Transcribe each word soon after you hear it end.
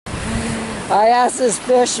I asked this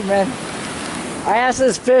fisherman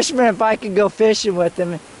if I could go fishing with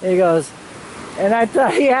him. He goes, and I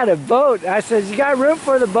thought he had a boat. I said, you got room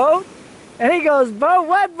for the boat? And he goes, boat?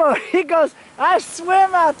 What boat? He goes, I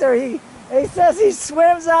swim out there. He says he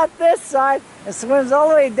swims out this side and swims all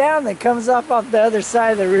the way down and comes up off the other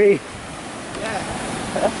side of the reef. Yeah.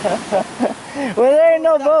 Well, there ain't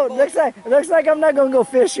no boat. Looks like I'm not gonna go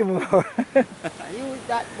fishing more. Use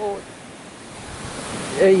that boat.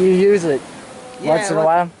 You use it once in a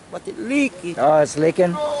while? But it leaking. Oh, it's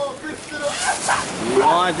leaking? You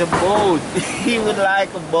want a boat. He would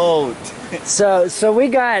like a boat. So we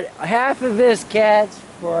got half of his catch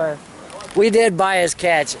for. We did buy his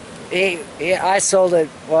catch. I sold it.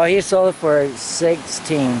 Well, he sold it for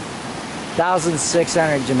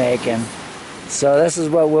 16,600 Jamaican. So this is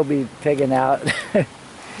what we'll be picking out.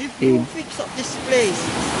 If you fix up this place,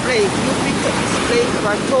 you fix up this place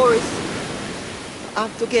for tourists,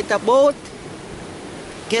 have to get a boat,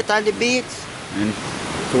 get on the beach, and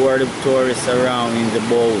tour the tourists around in the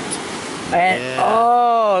boat. And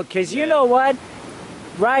oh, because you know what?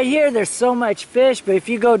 Right here, there's so much fish, but if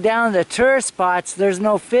you go down the tourist spots, there's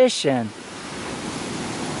no fishing.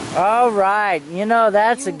 All right, you know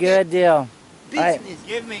that's a good deal. Business,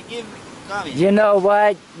 give me. You know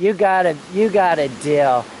what? You got a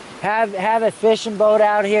deal. Have a fishing boat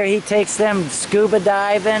out here. He takes them scuba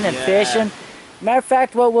diving and fishing. Matter of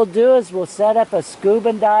fact, what we'll do is we'll set up a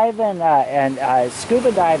scuba diving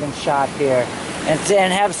scuba diving shop here,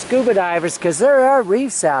 and have scuba divers, because there are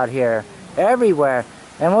reefs out here everywhere,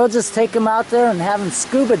 and we'll just take them out there and have them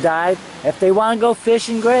scuba dive. If they want to go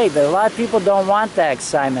fishing, great. But a lot of people don't want that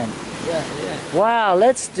excitement. Yeah. Wow,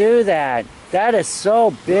 let's do that. That is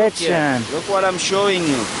so bitchin'. Look what I'm showing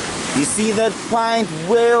you. You see that pint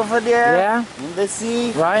way over there? Yeah. In the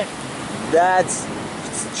sea? Right. That's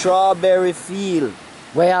strawberry field.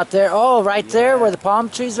 Way out there. Oh, right there where the palm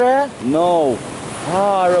trees are at? No.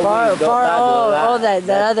 That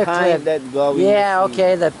other cliff. That go yeah,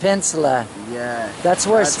 okay, the peninsula. Yeah. That's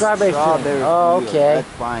where strawberry field. Oh, okay.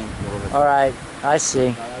 That pint over All right, I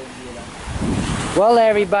see. Well,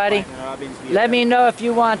 everybody, let me know if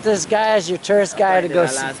you want this guy as your tourist guide to go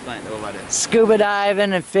scuba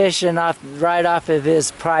diving and fishing right off of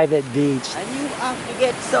his private beach. And you have to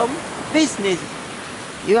get some business.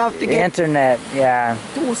 You have to get internet, yeah.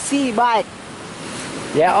 2 sea bike.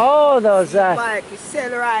 Yeah, oh, those bike,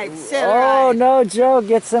 sell right. Oh, no joke,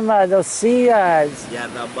 get some those sea yeah,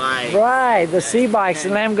 the bike. Right, the sea bikes,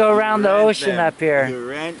 and let them go around the ocean up here. You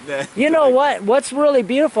rent them. You know what? What's really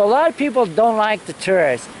beautiful, a lot of people don't like the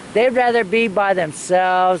tourists. They'd rather be by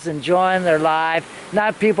themselves, enjoying their life,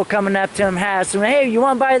 not people coming up to them, asking, hey, you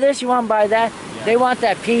want to buy this, you want to buy that? Yeah. They want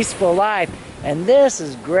that peaceful life, and this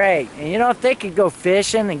is great. And you know, if they could go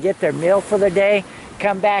fishing and get their meal for the day,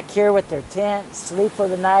 come back here with their tent, sleep for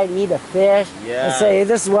the night, eat a fish, and say, hey,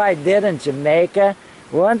 this is what I did in Jamaica.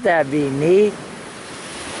 Wouldn't that be neat?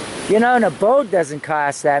 You know, and a boat doesn't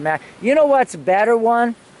cost that much. You know what's a better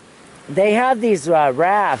one? They have these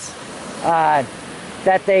rafts that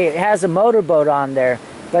has a motorboat on there,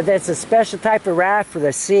 but it's a special type of raft for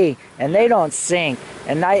the sea, and they don't sink.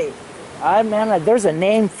 And man, there's a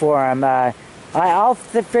name for them. I'll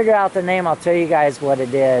figure out the name. I'll tell you guys what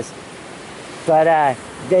it is. But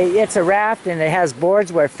it's a raft, and it has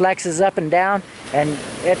boards where it flexes up and down, and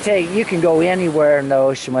you can go anywhere in the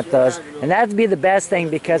ocean with those. And that'd be the best thing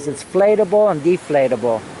because it's inflatable and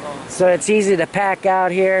deflatable. So it's easy to pack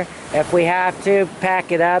out here. If we have to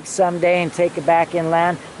pack it up someday and take it back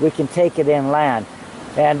inland, we can take it inland.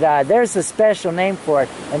 And there's a special name for it.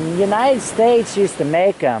 And the United States used to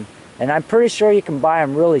make them, and I'm pretty sure you can buy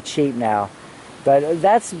them really cheap now. But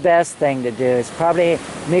that's the best thing to do. Is probably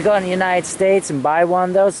when you go in the United States and buy one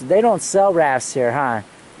of those. They don't sell rafts here, huh?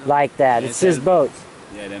 Like that. It's just boats.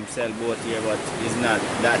 Yeah, them sell boats here, but it's not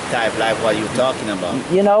that type like what you're talking about.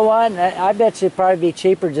 You know what? I bet you it'd probably be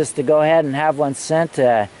cheaper just to go ahead and have one sent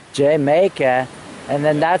to Jamaica, and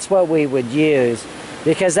then that's what we would use.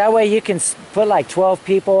 Because that way you can put like 12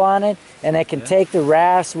 people on it, and they can take the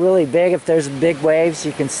rafts really big. If there's big waves,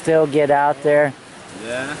 you can still get out there.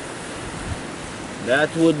 Yeah.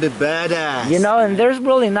 That would be badass. You know, and there's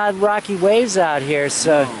really not rocky waves out here,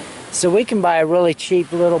 so we can buy a really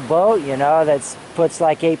cheap little boat, you know, that puts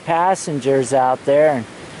like 8 passengers out there, and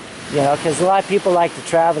you know, because a lot of people like to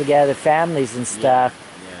travel together, families and stuff.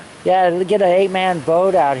 Yeah, get an 8-man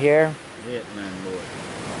boat out here. 8-man boat.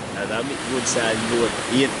 That'd be a good size boat.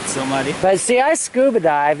 Eat somebody. But see, I scuba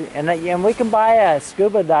dive, and we can buy a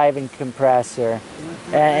scuba diving compressor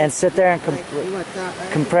and sit there and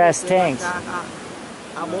compress tanks.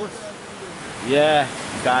 Yeah,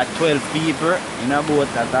 got 12 people in a boat.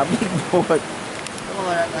 That's a big boat. Oh,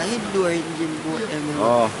 that's a indoor engine boat.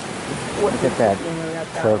 Oh, Look at that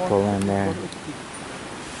purple in there.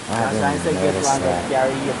 I didn't even notice that.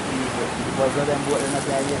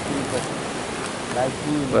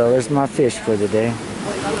 Well, there's my fish for the day.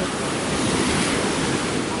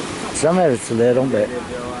 Some of it's little, but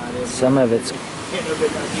some of it's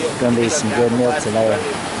gonna be some good meal today.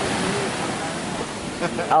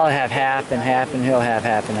 I'll have half, and he'll have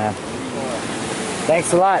half and half.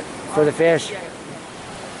 Thanks a lot for the fish.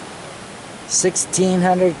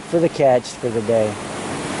 1,600 for the catch for the day.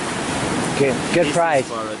 Good this price.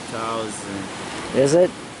 is for 1,000. Is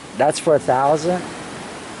it? That's for 1,000?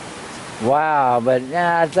 Wow, but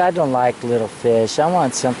nah, I don't like little fish. I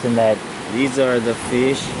want something that. These are the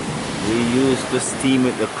fish we use to steam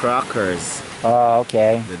with the crackers. Oh,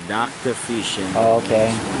 okay. The doctor fish. And Oh,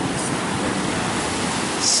 okay.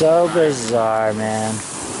 So bizarre, man.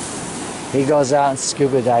 He goes out and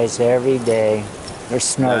scuba dives every day. Or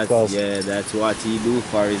snorkels. That's what he do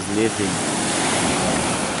for his living.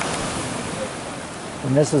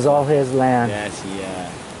 And this is all his land. Yes, yeah.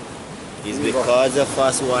 It's because of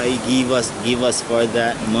us why he give us for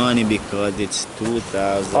that money, because it's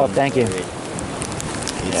 2,000. Oh, thank you.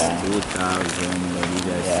 It's Yeah. 2,000.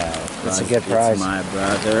 Yeah, it's a good price. It's my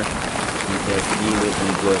brother. He just give it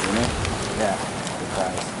and goes, you know? Yeah, good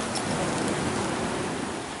price.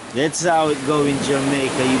 That's how it go in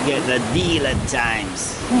Jamaica. You get the deal at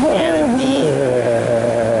times. Get a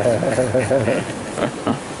deal.